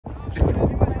Look,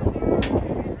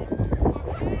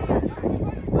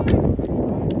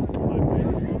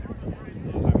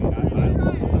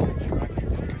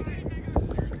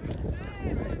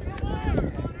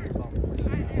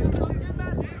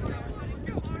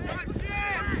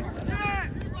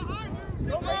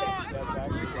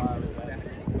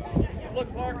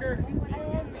 Parker.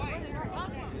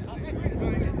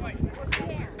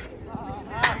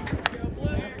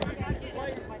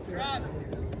 Drop.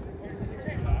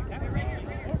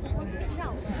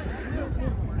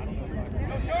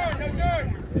 No turn, no turn.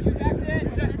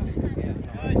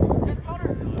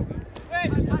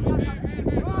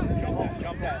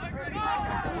 Jump that.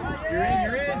 You're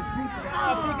in.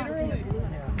 I'll take it early.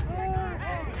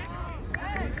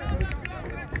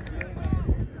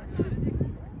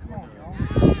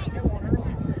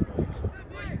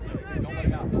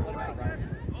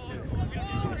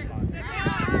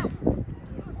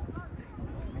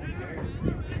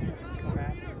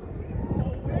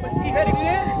 Is he heading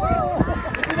in?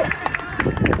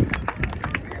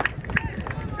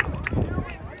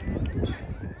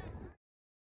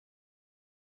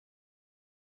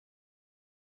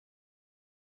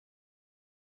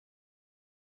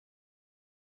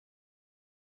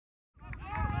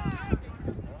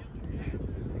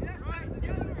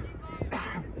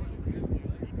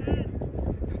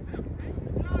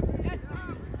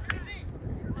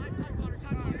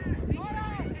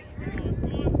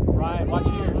 Ryan, watch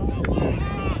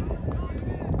here.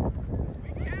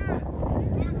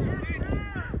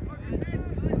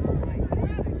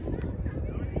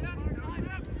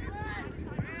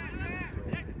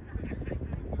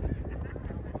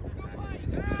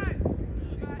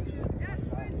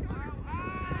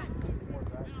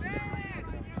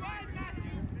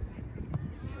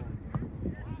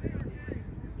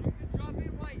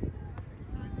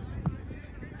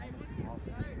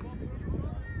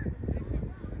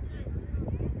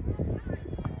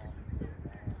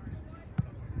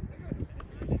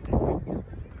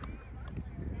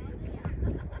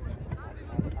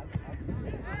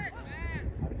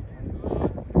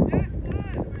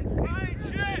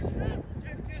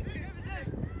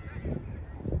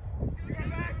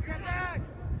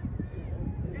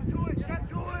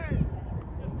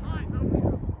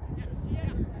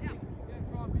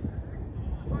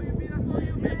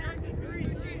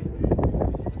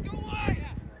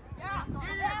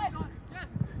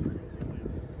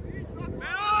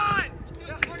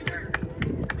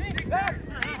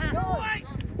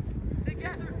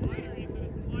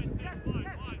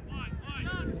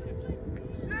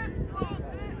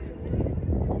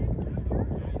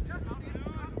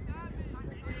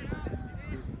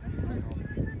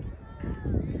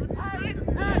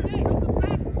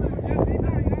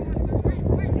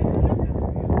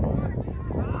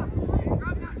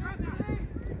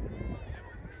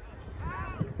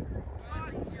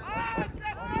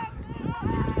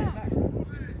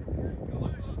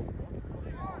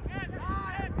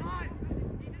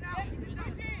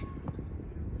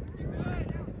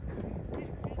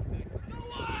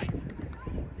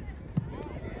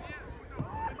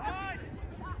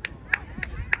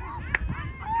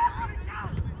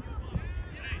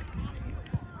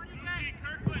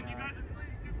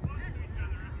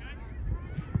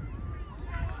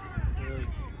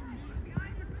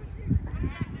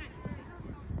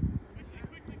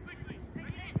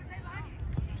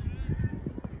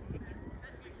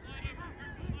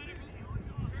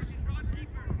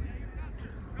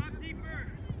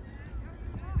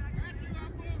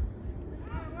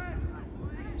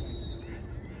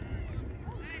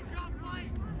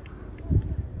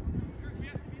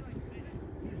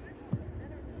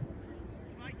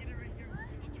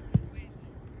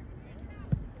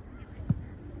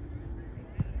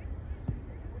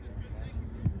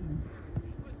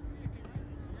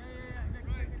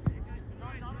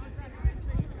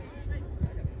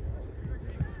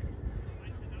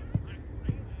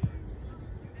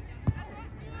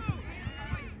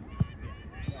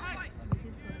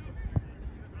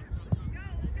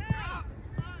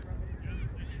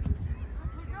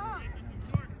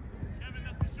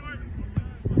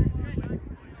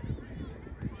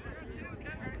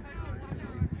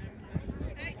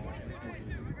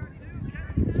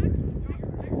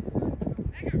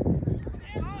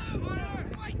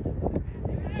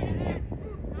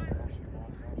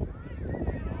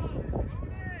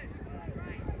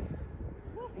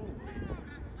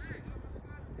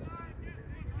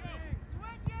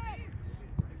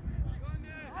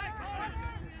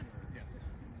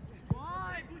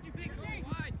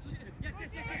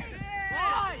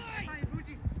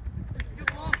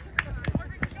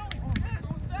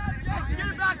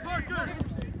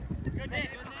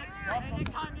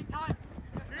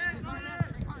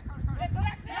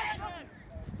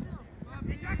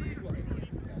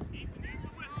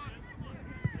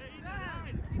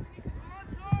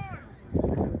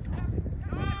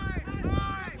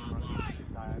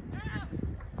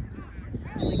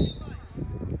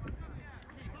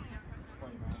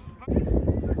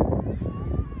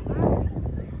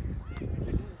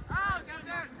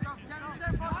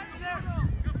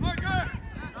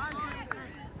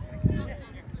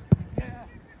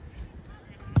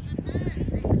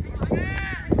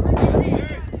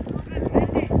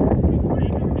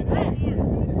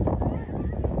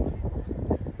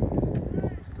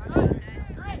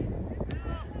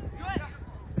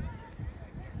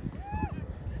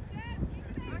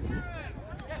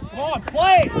 Come on,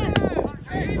 play!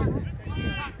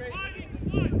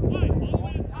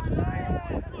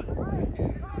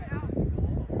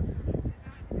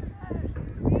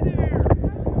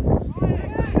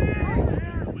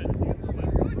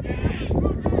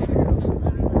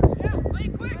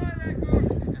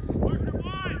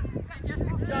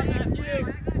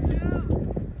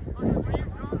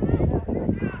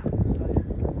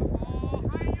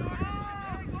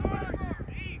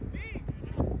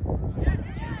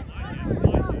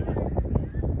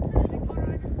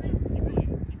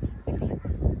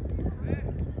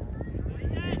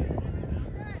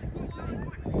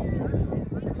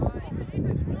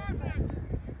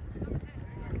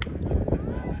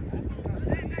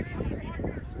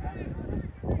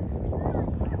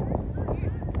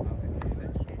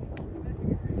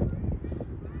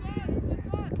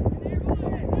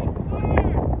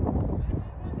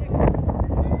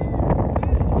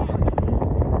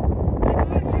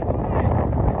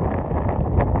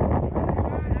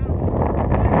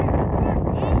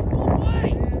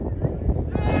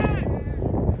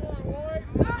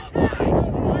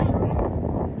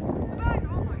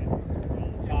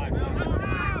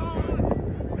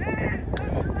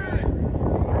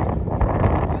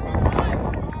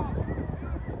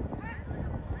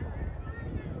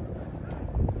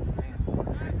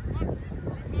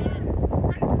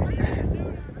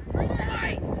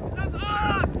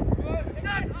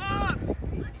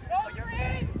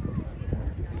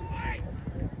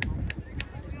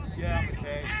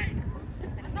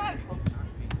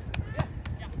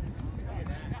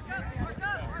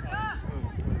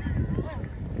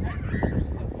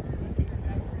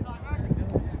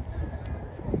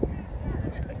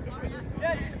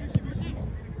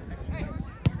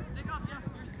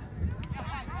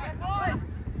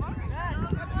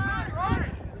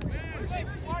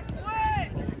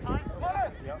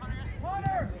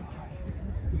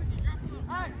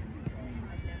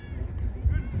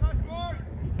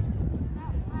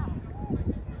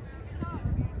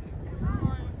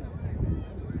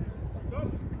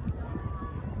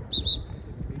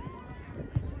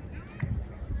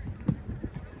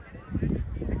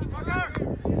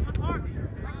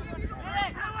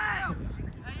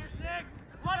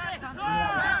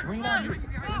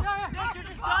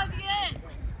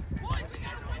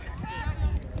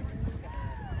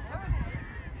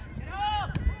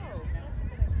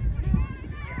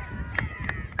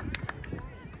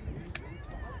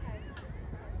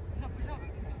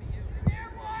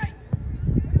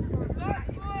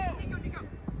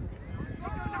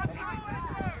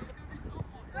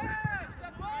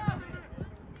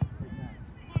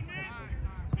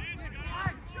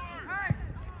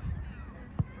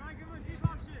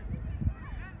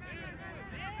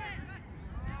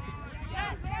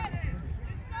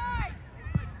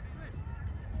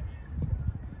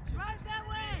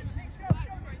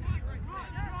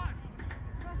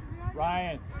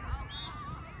 Ryan.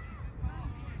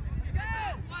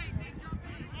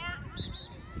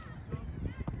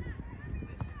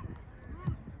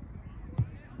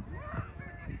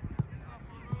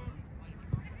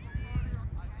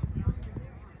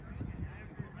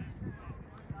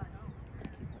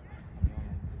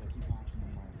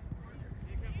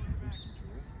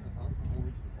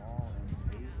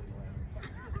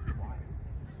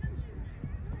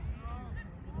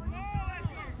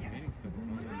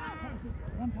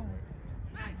 One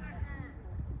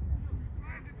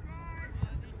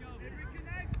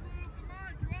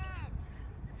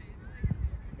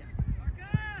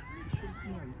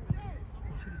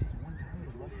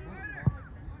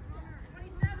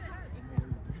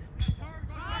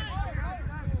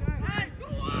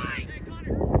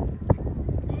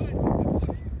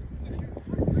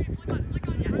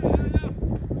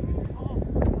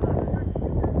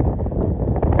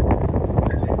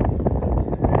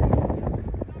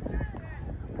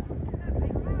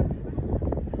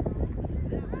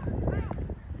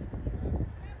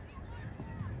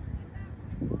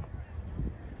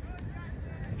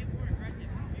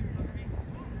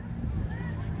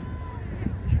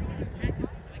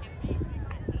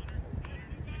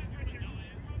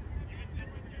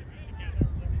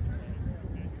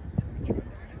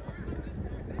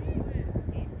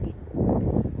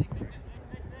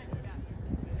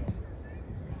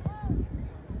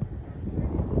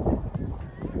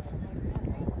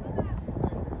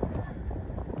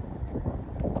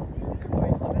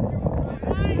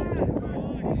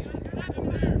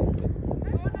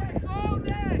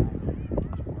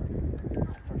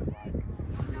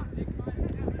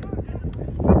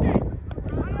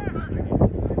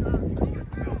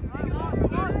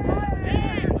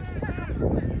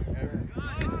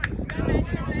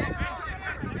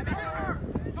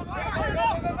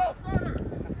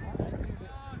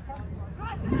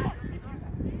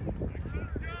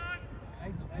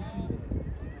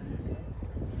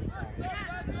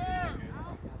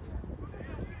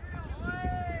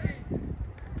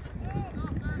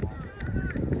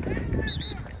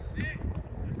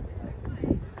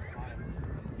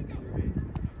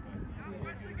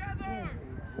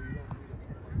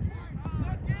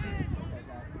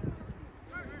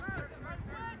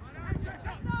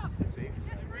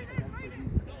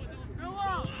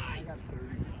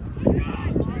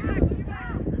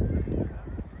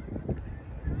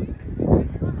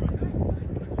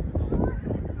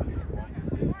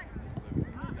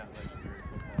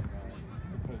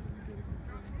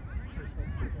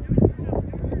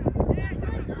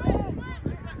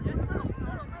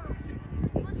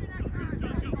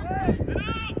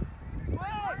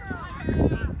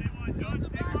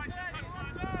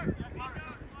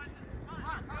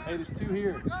Hey, there's 2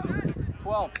 here.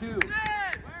 12, 2.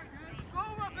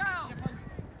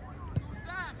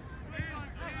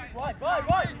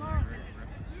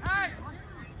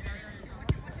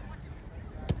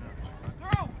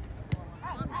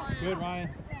 Good, Ryan.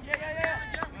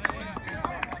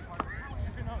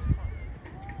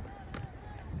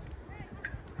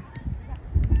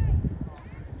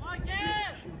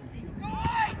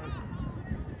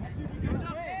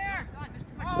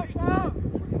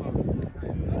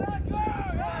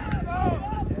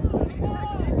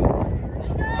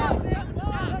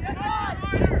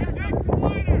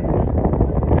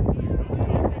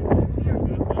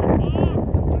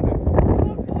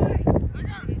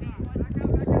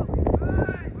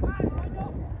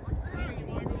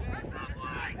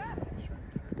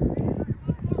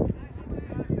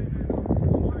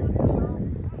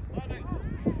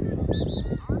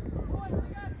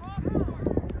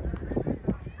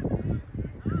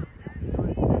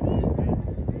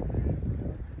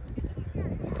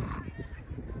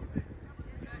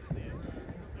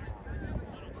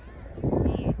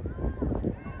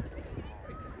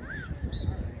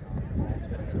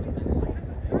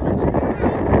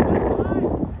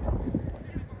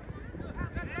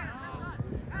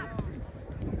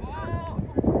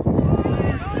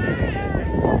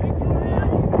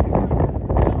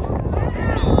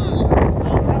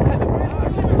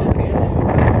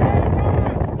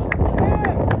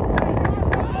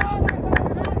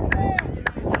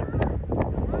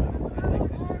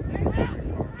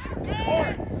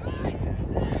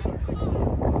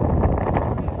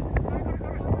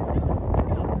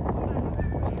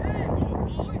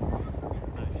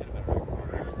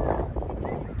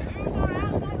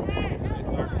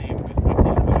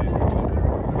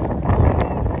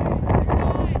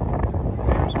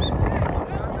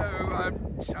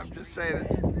 I'm just saying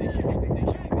it's.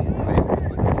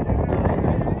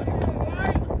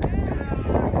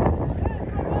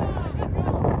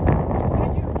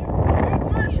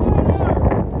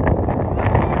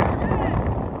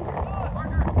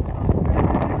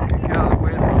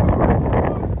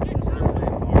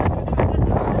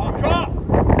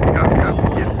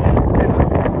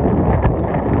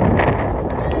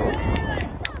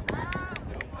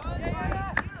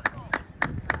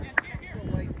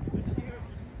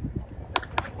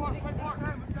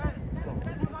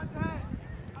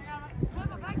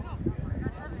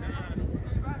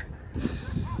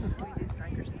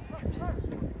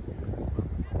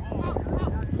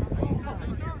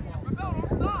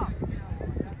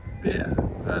 Yeah,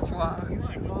 that's why.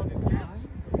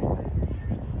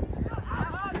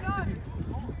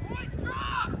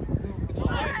 It's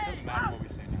like, it doesn't matter what we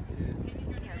say now.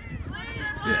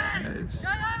 Yeah, it's.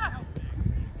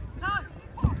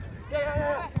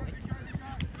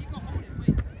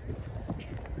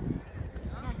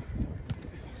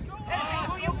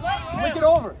 Flick it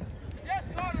over.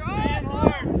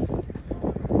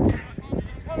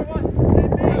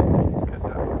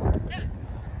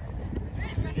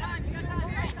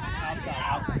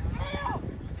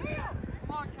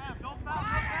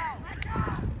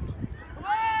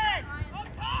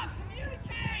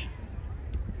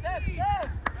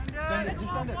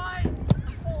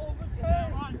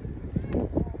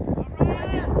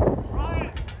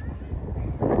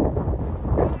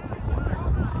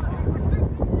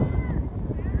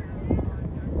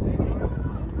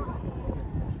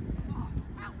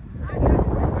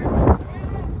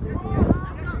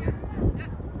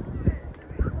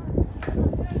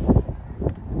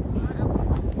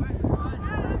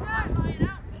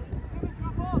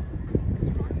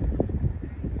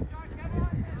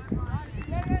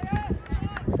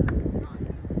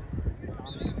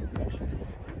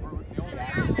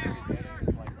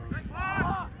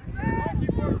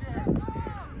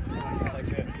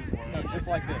 Just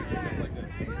like this. Just like this.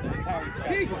 That's how he's got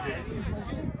it.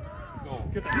 Go.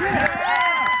 Get that. Yeah!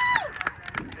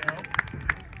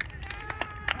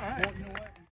 All right. Well, you know what?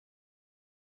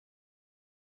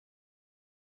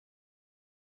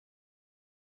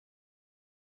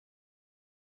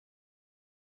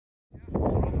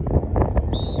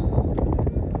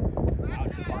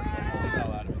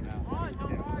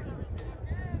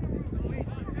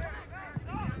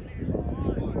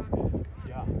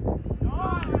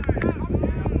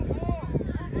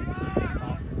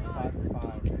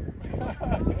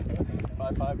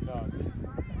 Five dogs.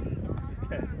 Just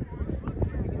 10.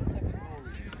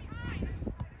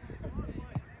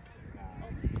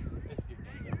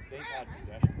 They've had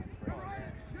possession.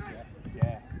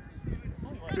 Yeah.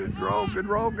 Good roll, good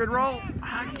roll, good roll.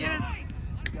 Get it.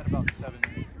 We got about 7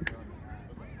 minutes to go.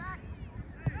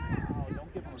 Oh,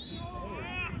 don't give them a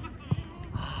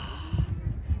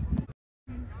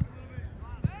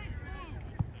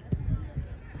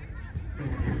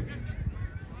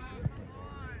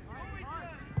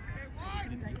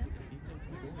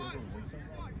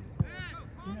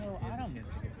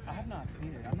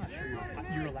seen it. I'm not sure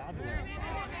you're allowed to wear it.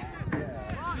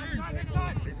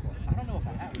 Baseball. I don't know if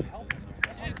I have it. Help him.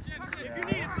 If you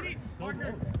need, It's so low.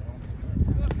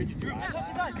 Could you do it?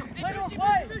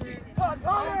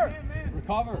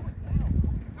 Recover.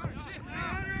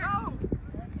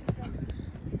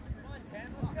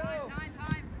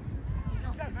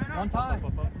 One time.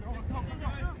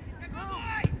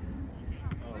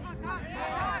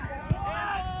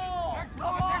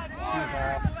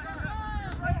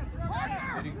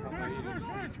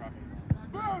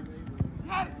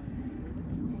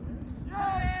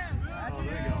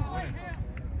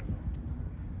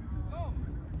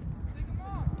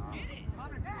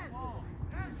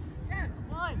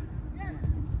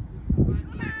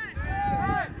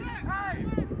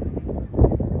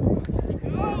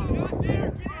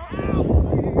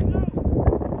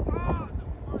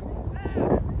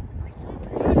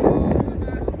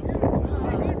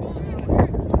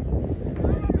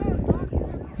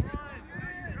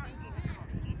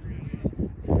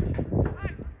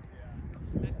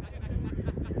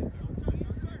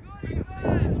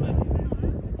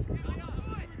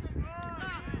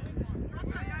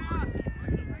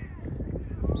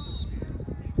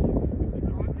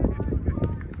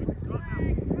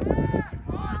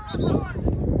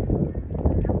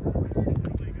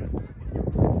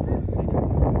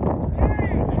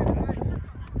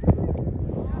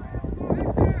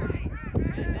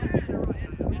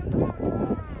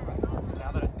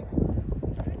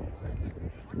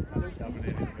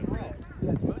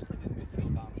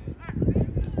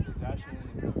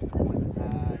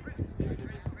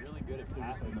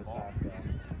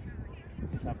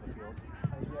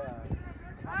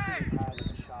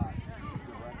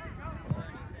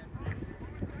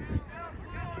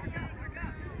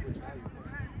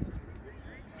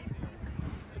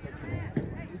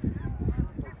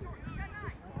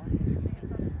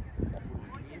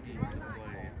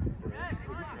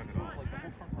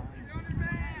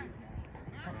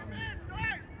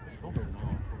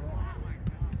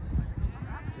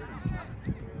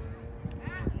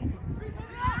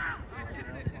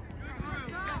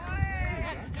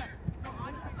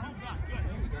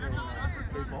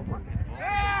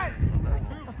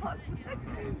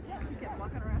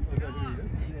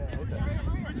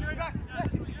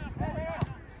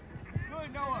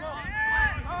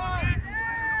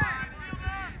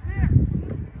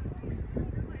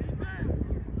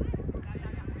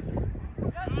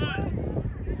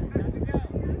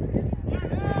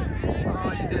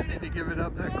 Give it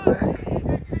up that quick.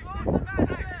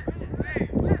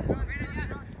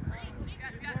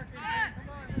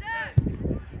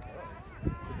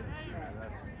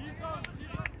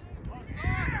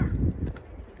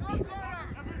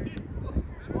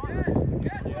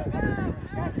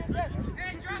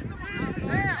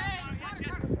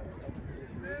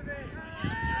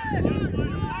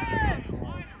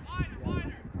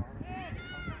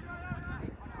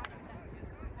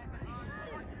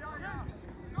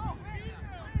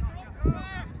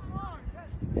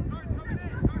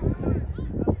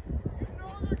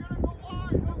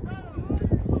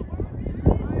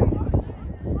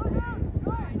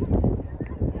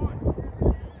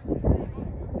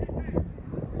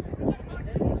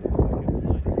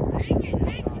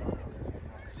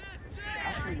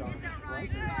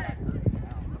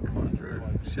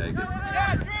 Shake it.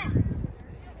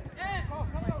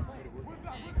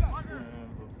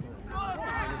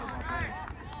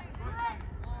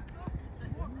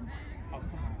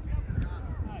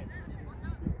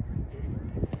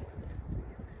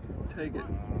 Take it.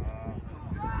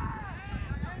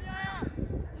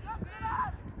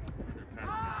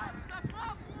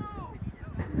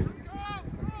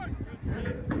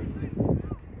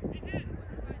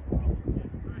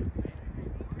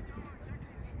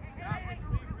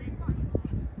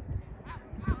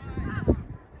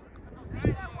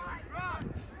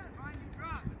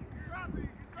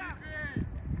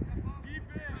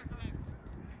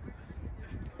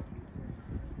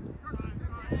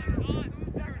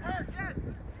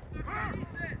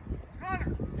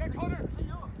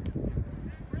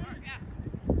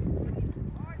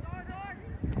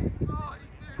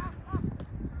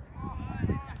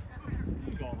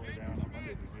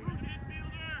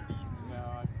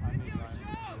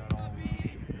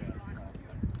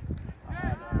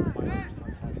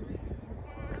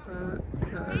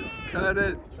 Cut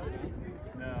it.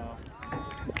 No.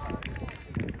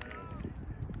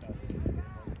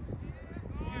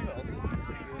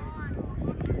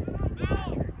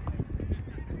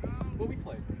 Well, we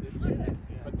played.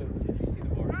 But did you see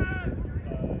the varsity?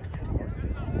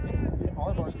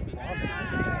 Our varsity lost.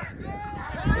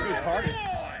 Look at his party.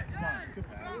 Come on, good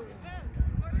pass.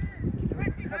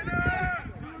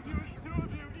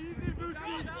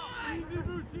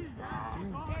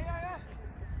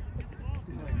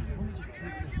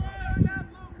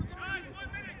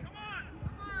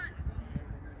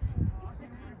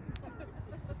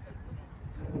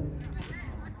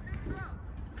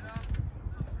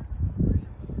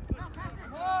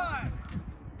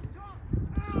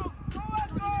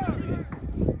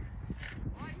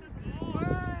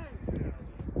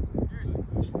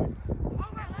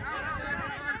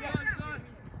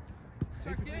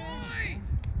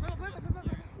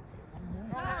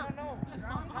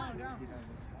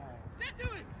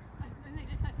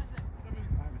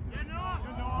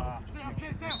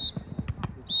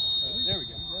 There we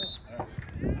go.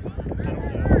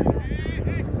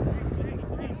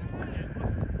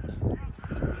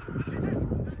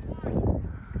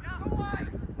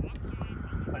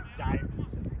 Like diabetes.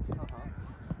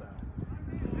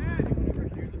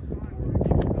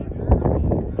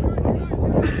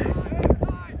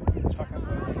 Talking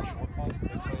about like short pump, they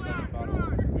played like about a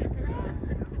week ago.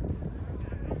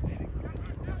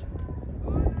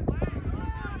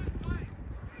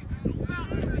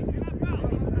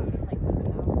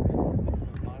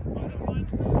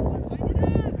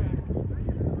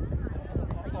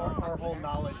 Our whole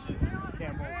knowledge is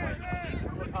Campbell's like,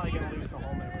 we're probably going to lose the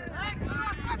home every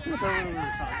so we're going to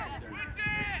lose something.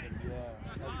 Yeah,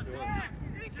 that's good.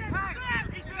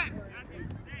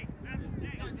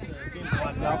 Just the teams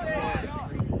watch out for.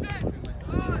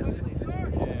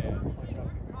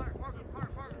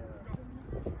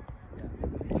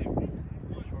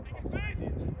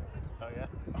 Oh, yeah?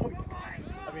 Oh, yeah.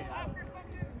 I mean, I don't know.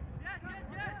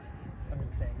 I'm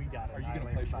just saying, we got it. Are you going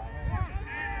to play short?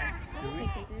 I don't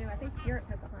think we do. I think you're at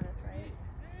Pocahontas, right?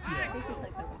 I think we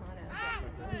play Pocahontas.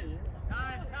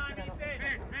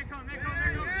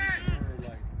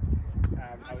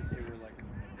 I would say we're like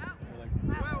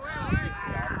the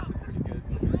opposite, pretty good.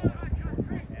 We lost to short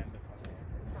pump and the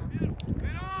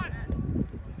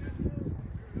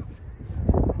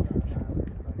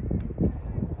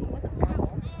It wasn't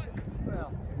horrible. Well,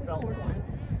 It felt was 4-1.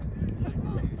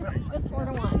 It was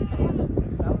 4-1, so it wasn't.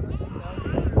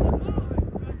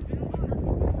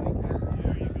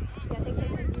 Yeah, I think they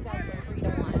said you guys were 3-1.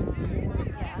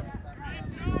 Yeah.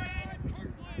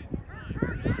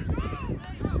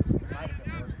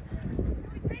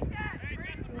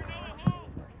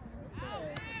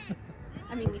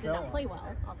 I mean, we did not play well,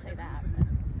 I'll say that.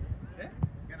 But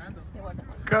it wasn't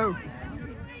much. Go.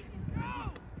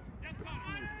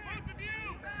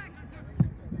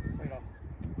 played off.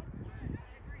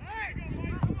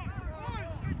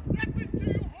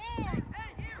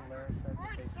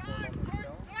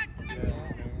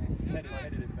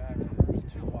 Headed it back. It was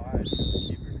too wide for the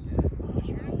keeper to get.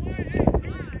 Just rolled this.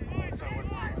 So it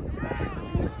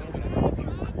was a little bit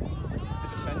of the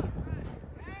defender.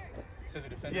 So the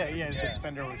defender. Yeah, the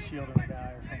defender was shielding the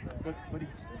guy or something. But he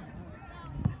still had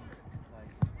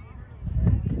like.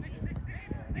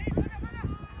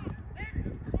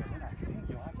 And then I think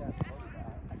you'll have to ask Cody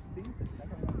about. I think the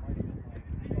second one might have been like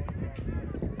starting around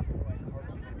the center circle, like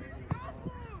Harden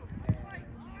and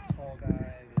tall guy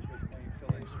that was playing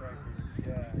fill-in striker.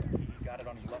 Yeah, he got it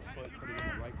on his left foot, put it in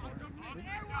the right corner.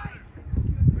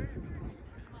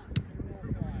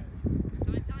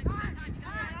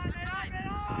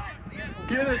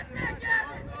 Get it.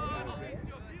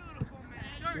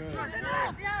 Good.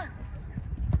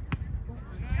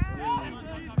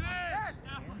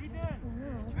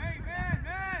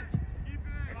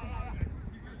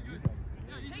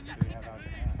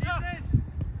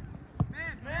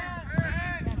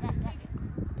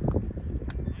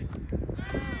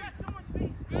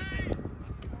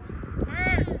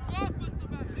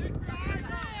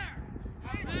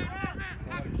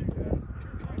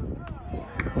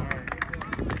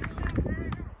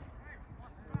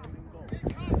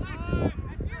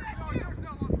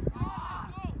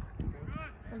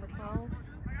 Number 12.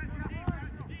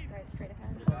 Right straight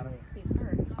ahead. He's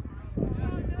hurt.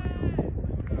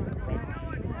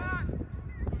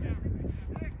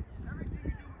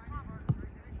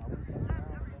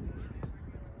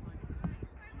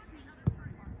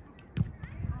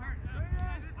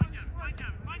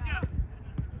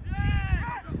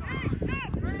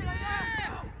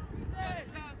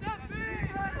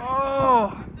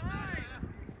 Oh.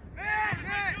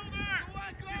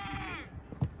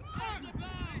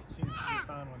 Seems to be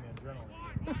fun when the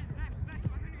adrenaline.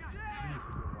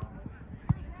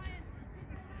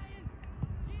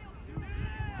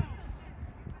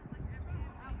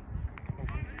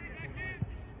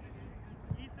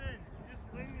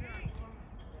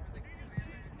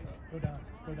 Go down.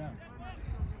 Go down.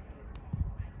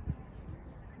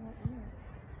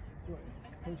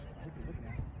 Coach, I hope you're looking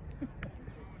at it.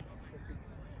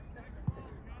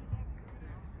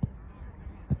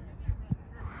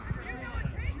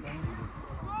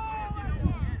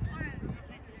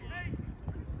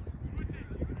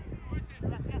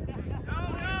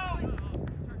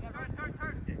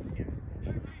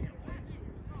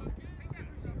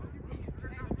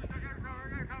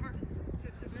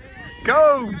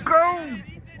 Go. Go.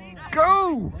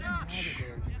 Go.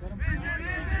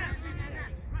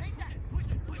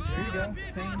 There you go.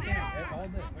 Same thing. All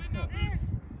day. Let's go.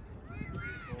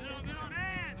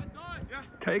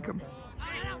 Take him.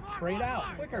 Straight out.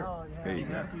 Quicker. Oh, yeah. There you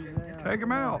go. Matthews there. Take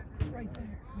him out. Right right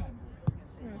there. Come on.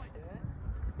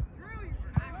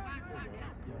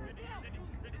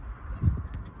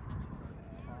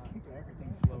 Keep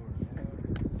everything slower.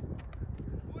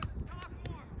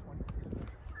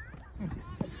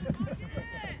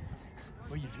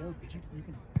 Well, you joke, but you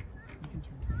can turn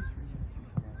 23 minutes into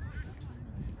like 15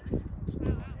 minutes.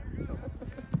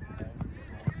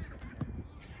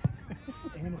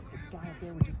 And if the guy up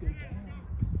there would just go down.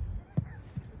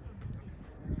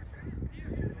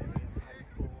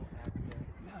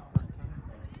 No.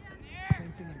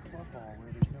 Same thing in club ball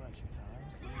where there's no extra time.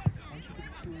 So you just, once you get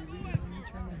a 2 lead, then you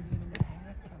turn that game into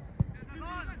halftime.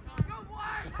 Oh, no.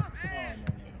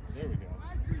 There we go.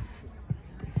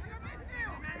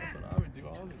 That's what I would do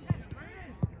all the time.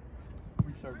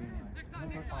 We start being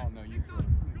like, oh no, you throw it.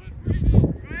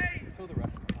 Until the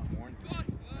ref warns you.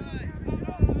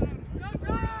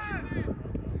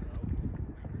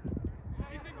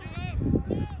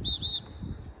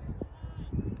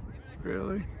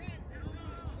 Really?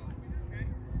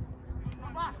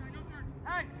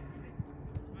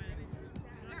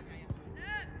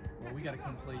 Well, we got to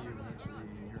come play you eventually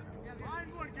in your house.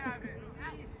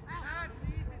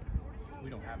 We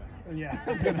don't have a house. Yeah. I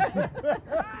was gonna...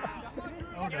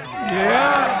 Okay.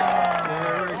 Yeah.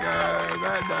 There we go.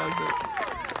 That does it.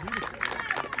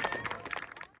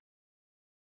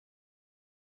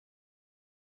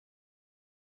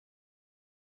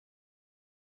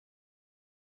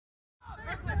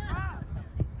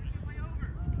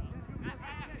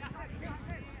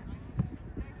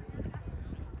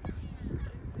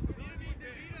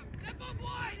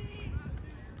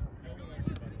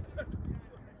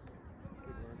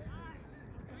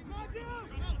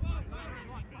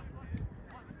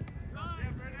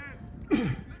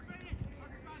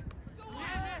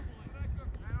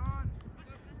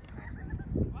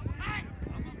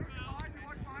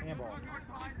 Handball.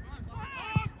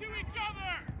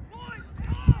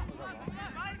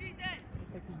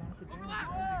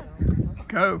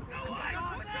 Go.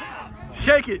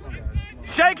 Shake it.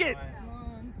 Shake it.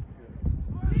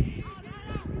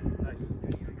 Nice.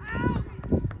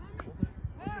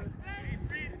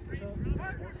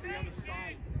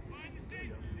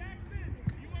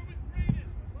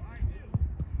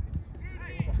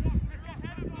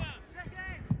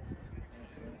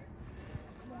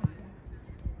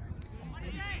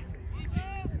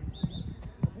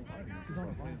 He's on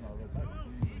the phone all this.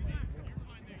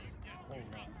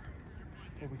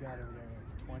 What we got over there?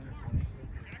 20 or 20?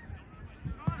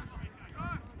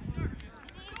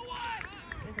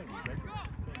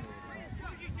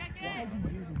 Why is he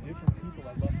using different people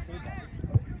at left fullback?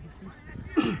 He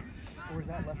keeps, or is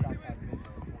that left outside mid?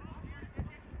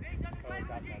 Oh, it's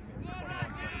outside mid. 21's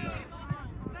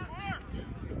left side.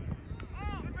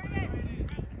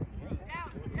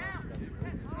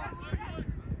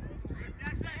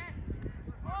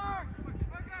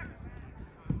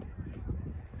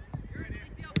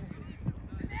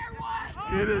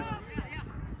 Get it.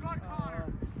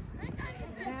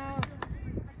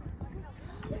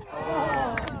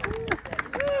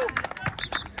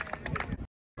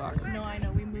 No, I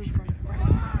know. We moved from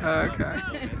France. Okay.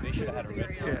 They should have had a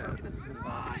red card.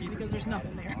 Yeah. Because there's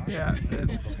nothing there. Yeah.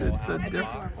 It's a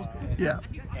difference. Yeah.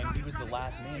 And he was the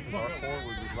last man because our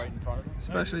forward was right in front of him.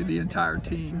 Especially the entire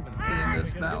team being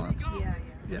this balanced. Yeah.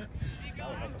 Yeah. That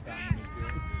would help us out in the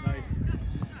midfield. Nice.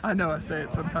 I know I say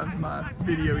it sometimes in my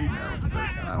video emails, but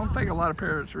I don't think a lot of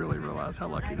parents really realize how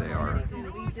lucky they are.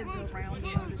 We did the round of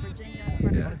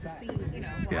Virginia to see, you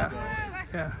know, Yeah.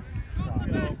 Yeah.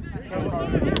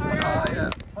 Oh, yeah.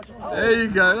 There you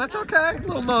go. That's okay. A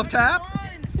little love tap.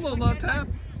 A little love tap.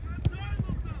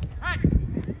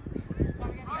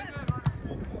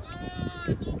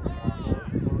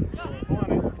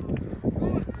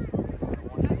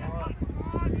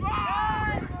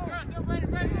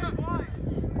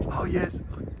 Oh, yes.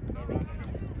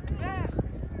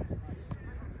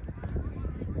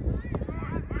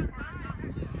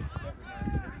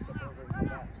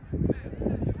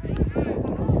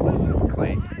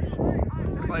 Clean.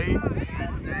 Clean.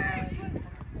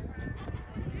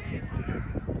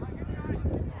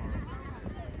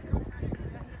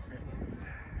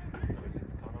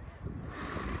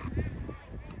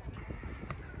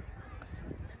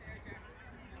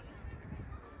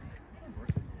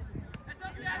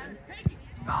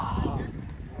 Oh.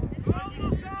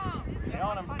 Get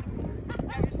on him.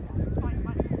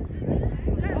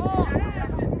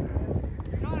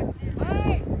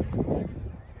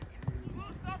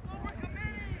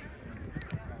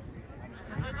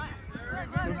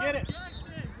 Go get it.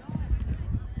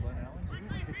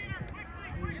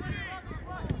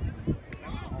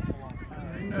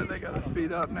 You know they got to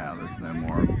speed up now. There's no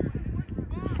more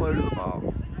Slow to the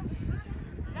ball.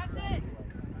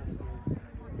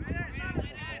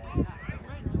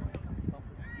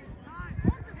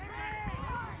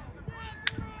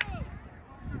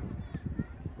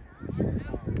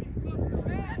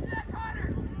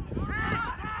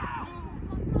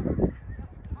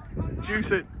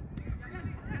 Juice it.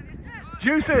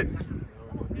 Juice it.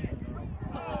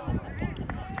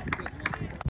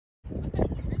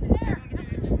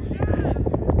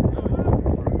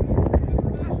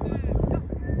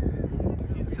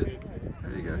 That's it.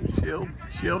 There you go. Shield.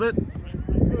 Shield it.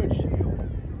 Good shield.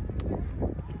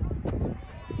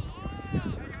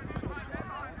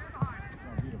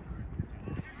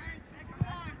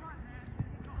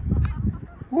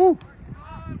 Woo.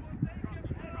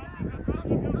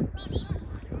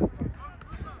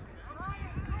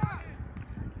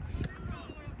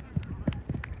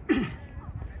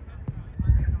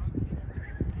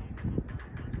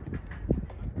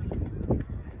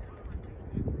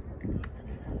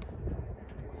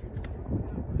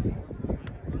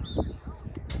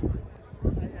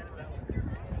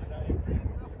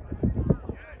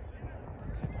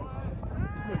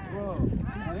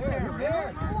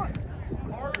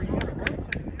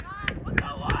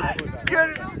 Get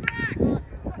it.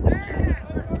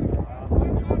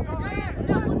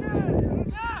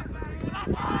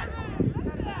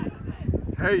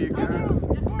 There you go.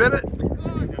 Spin it.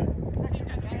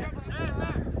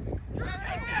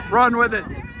 Run with it.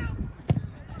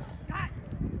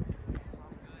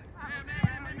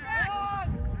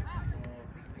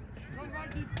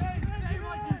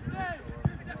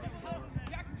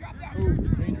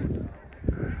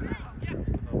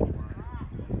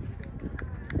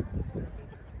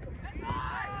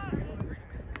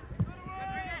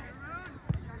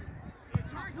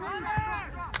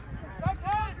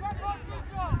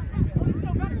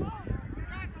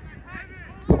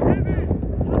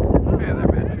 Man, their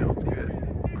midfield's good.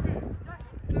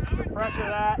 Pressure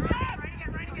that.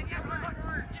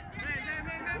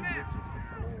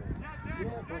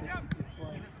 Yeah, but it's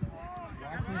like,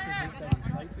 why can't they make that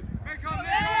decisive?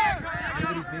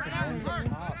 Everybody's making runs up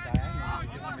top, diagonal, to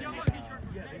give them a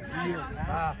real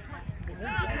pass.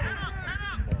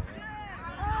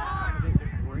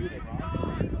 They're great at that.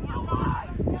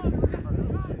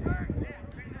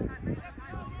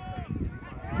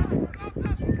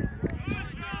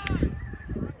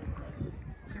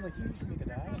 See, like, he needs to make a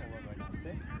diagonal run right now, 6,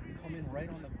 come in right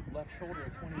on the left shoulder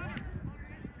at 21.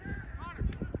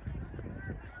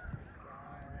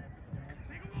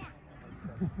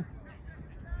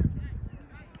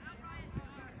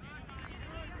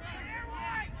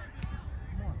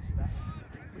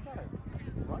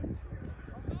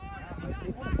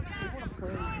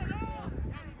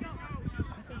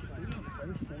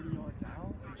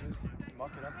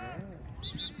 Muck it up there.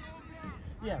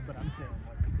 Yeah, but I'm saying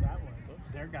what that was.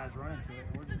 Their guys running to it.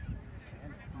 We're just standing.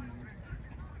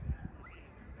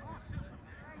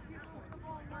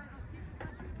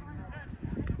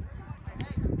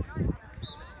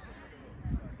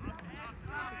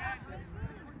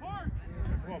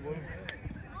 Come on, boy.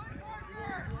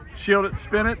 Shield it.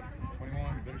 Spin it.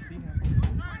 21, you better see him.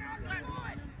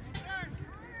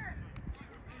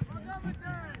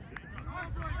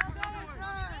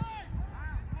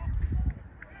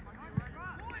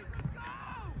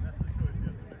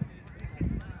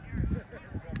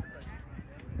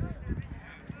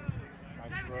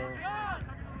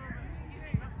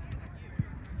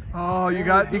 Oh, you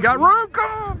got room.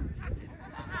 Come on.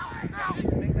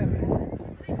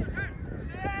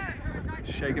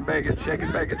 Shake and bake it. Shake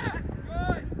and bake it.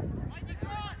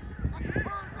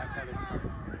 That's how they score.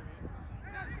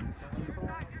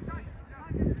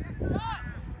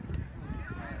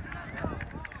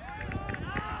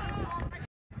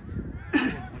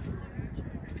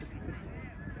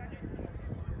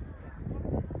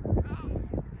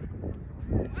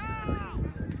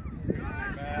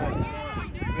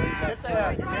 Get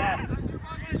there.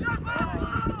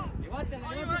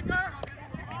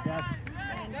 Yes.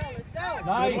 Yes.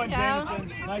 Nice. Good one,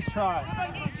 Jameson. Nice try.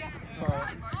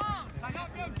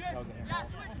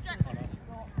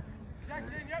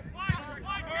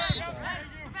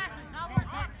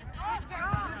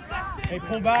 Hey,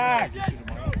 pull back.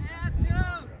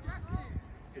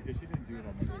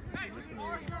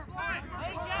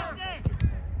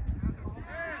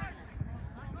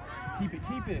 Keep it,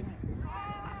 keep it.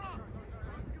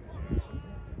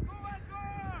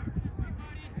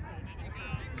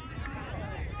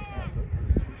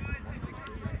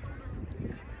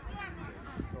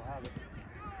 Still have it.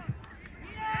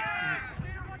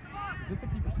 Is this the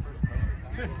keeper's first touch?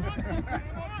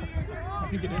 I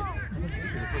think it is.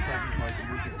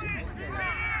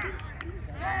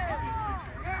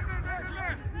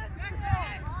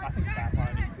 I think the back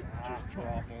line needs to just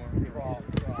draw more. Draw.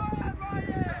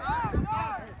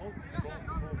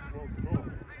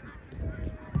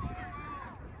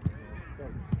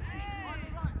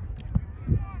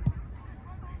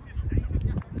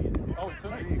 Oh, it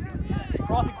took it.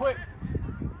 Cross it quick.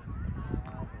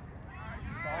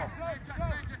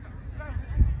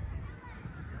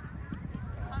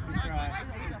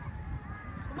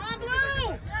 Come on,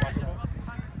 Blue! Watch it.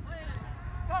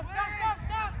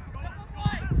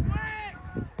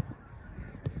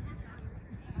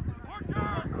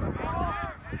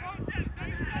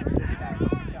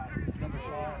 It's number 5.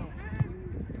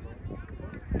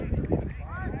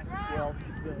 Well,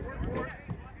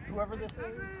 whoever this is,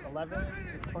 11,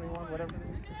 21, whatever it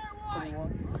is, 21.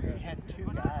 He had 2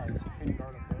 guys. He couldn't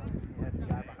guard them both. He had the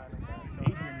guy behind him.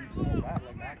 Adrian needs to hold back,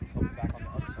 like Mac is holding back on the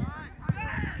other side.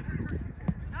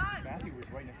 Matthew was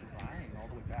right next to Ryan all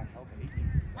the way back, helping Adrian.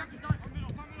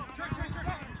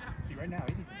 See, right now,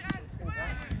 Adrian can hold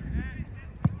back.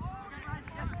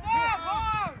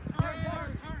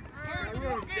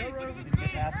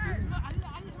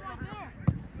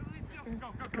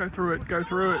 Go through it. Go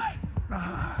through it.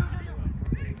 Ah.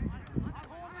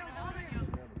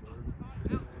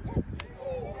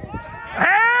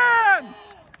 Hand!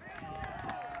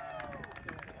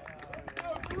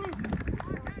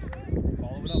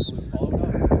 Follow it up, Blue. Follow it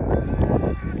up.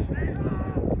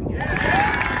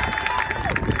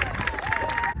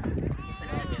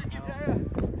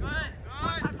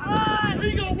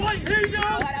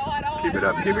 Keep it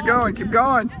up. Keep it going. Keep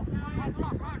going.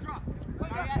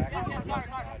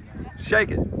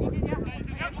 Shake it.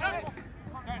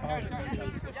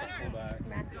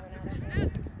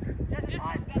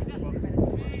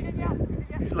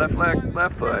 Use left leg,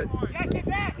 left foot.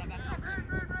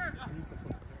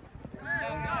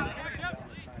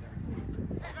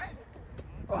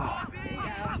 Oh.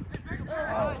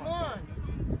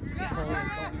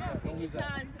 Don't lose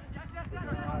that.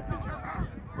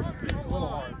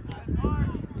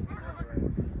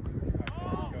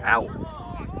 Out.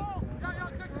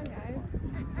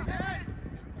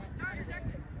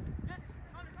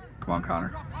 Come on,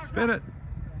 Connor. Spin it.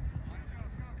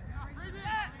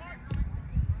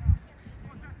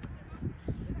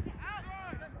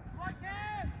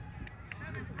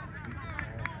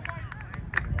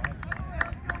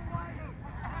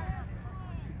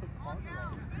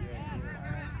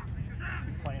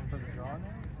 Playing for the draw now?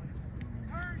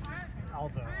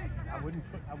 Although I wouldn't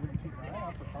take my eye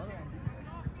off the Carter.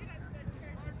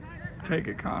 Take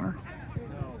it, Connor.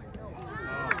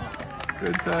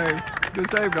 Good save. Good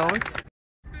save, goalie.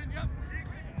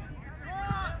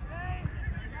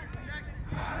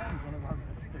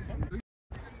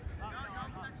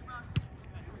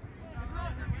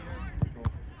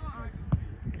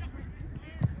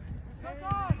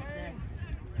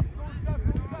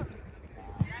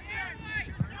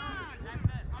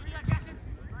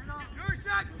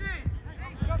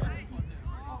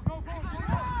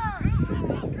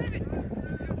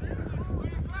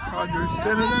 Roger,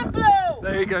 spin it out.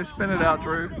 There you go, spin it out,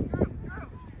 Drew.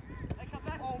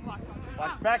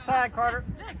 Watch backside, Carter.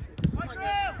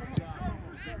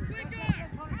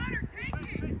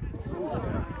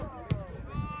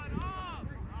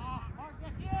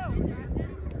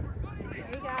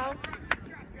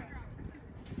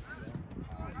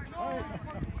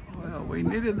 Well, we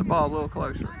needed the ball a little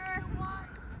closer.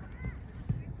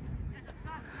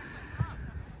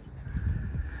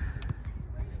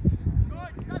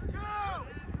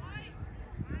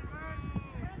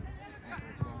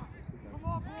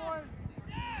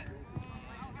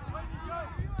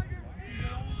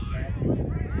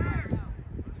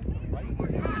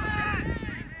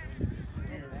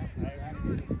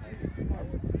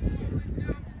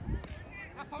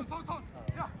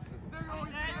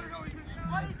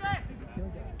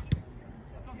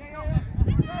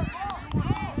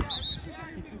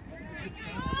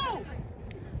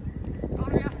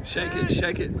 Shake it,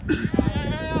 shake it.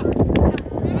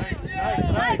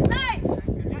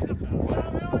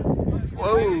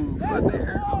 Whoa, foot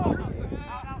there.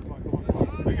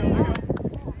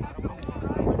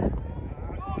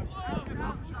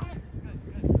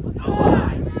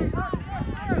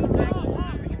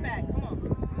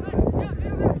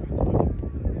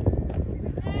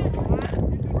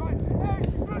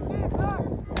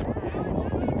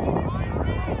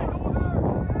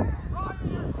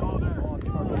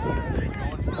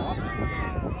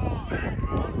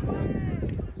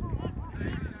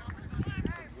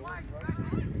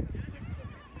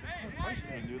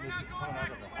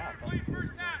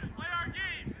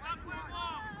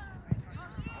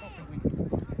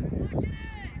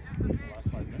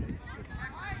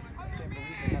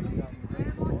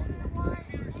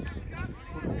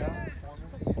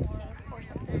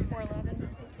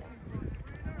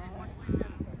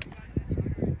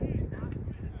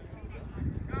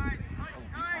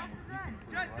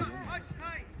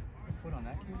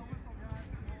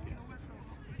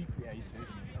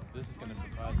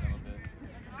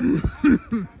 wouldn't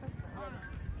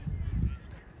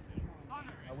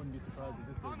be surprised if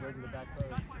this goes right to the back post.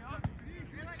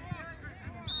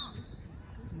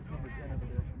 Number 10 over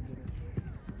there.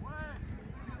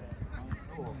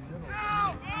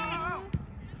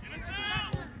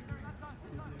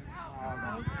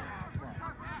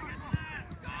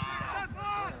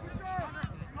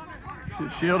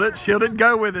 Shield it,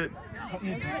 go with it.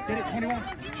 Get it, 21.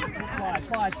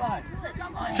 Slide.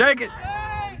 Shake it.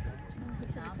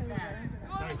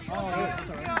 Oh, yeah, that's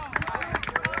all right.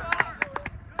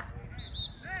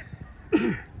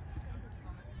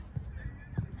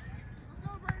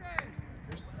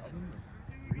 They're subbing with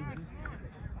 3 minutes to go.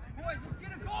 Boys, let's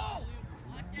get a goal!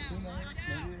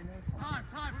 Time.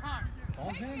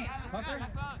 Ball's in. Tucker.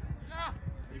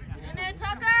 In there,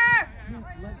 Tucker! Can't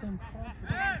let them cross the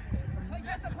line. Play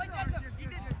Jessup!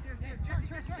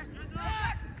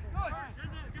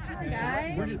 Come on,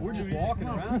 guys. We're just walking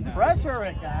around now. Pressure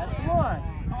it, guys. Come on.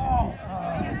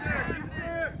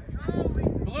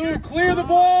 Blue, clear the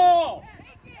ball!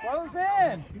 Close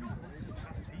in.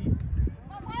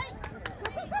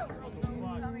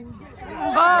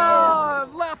 Oh,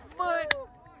 left foot.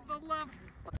 The left.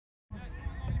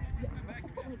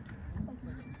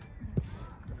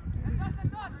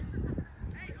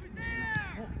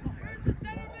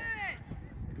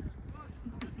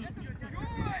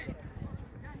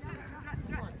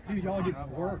 Dude, y'all get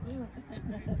worked.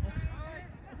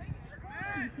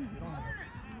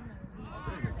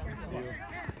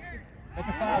 That's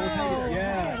a foul. We'll take it.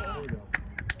 Yeah.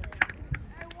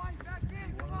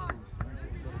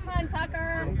 Come on,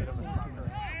 Tucker.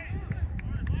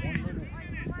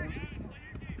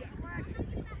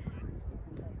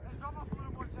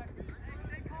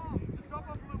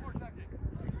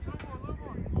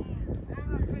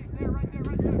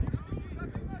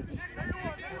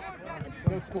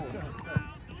 Go school.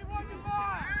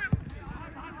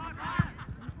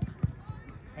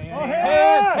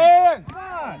 Hands!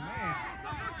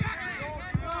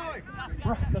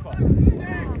 Come on.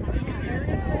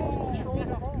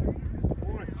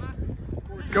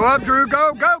 Go up, Drew.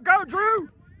 Go, Drew.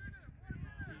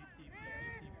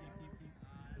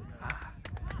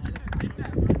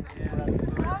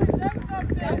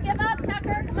 Don't give up,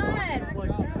 Tucker. Come on.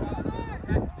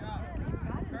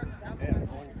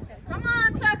 Come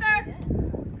on, Tucker.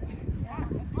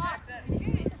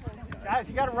 Guys,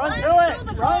 you got to run to Run it. to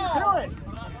the Run ball. to it.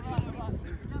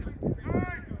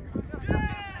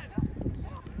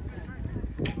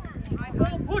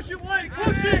 Push it, Wayne!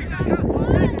 Push it!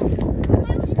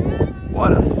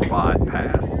 What a spot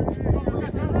pass.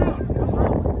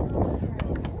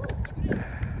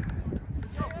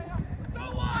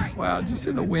 Wow, did you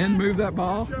see the wind move that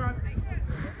ball?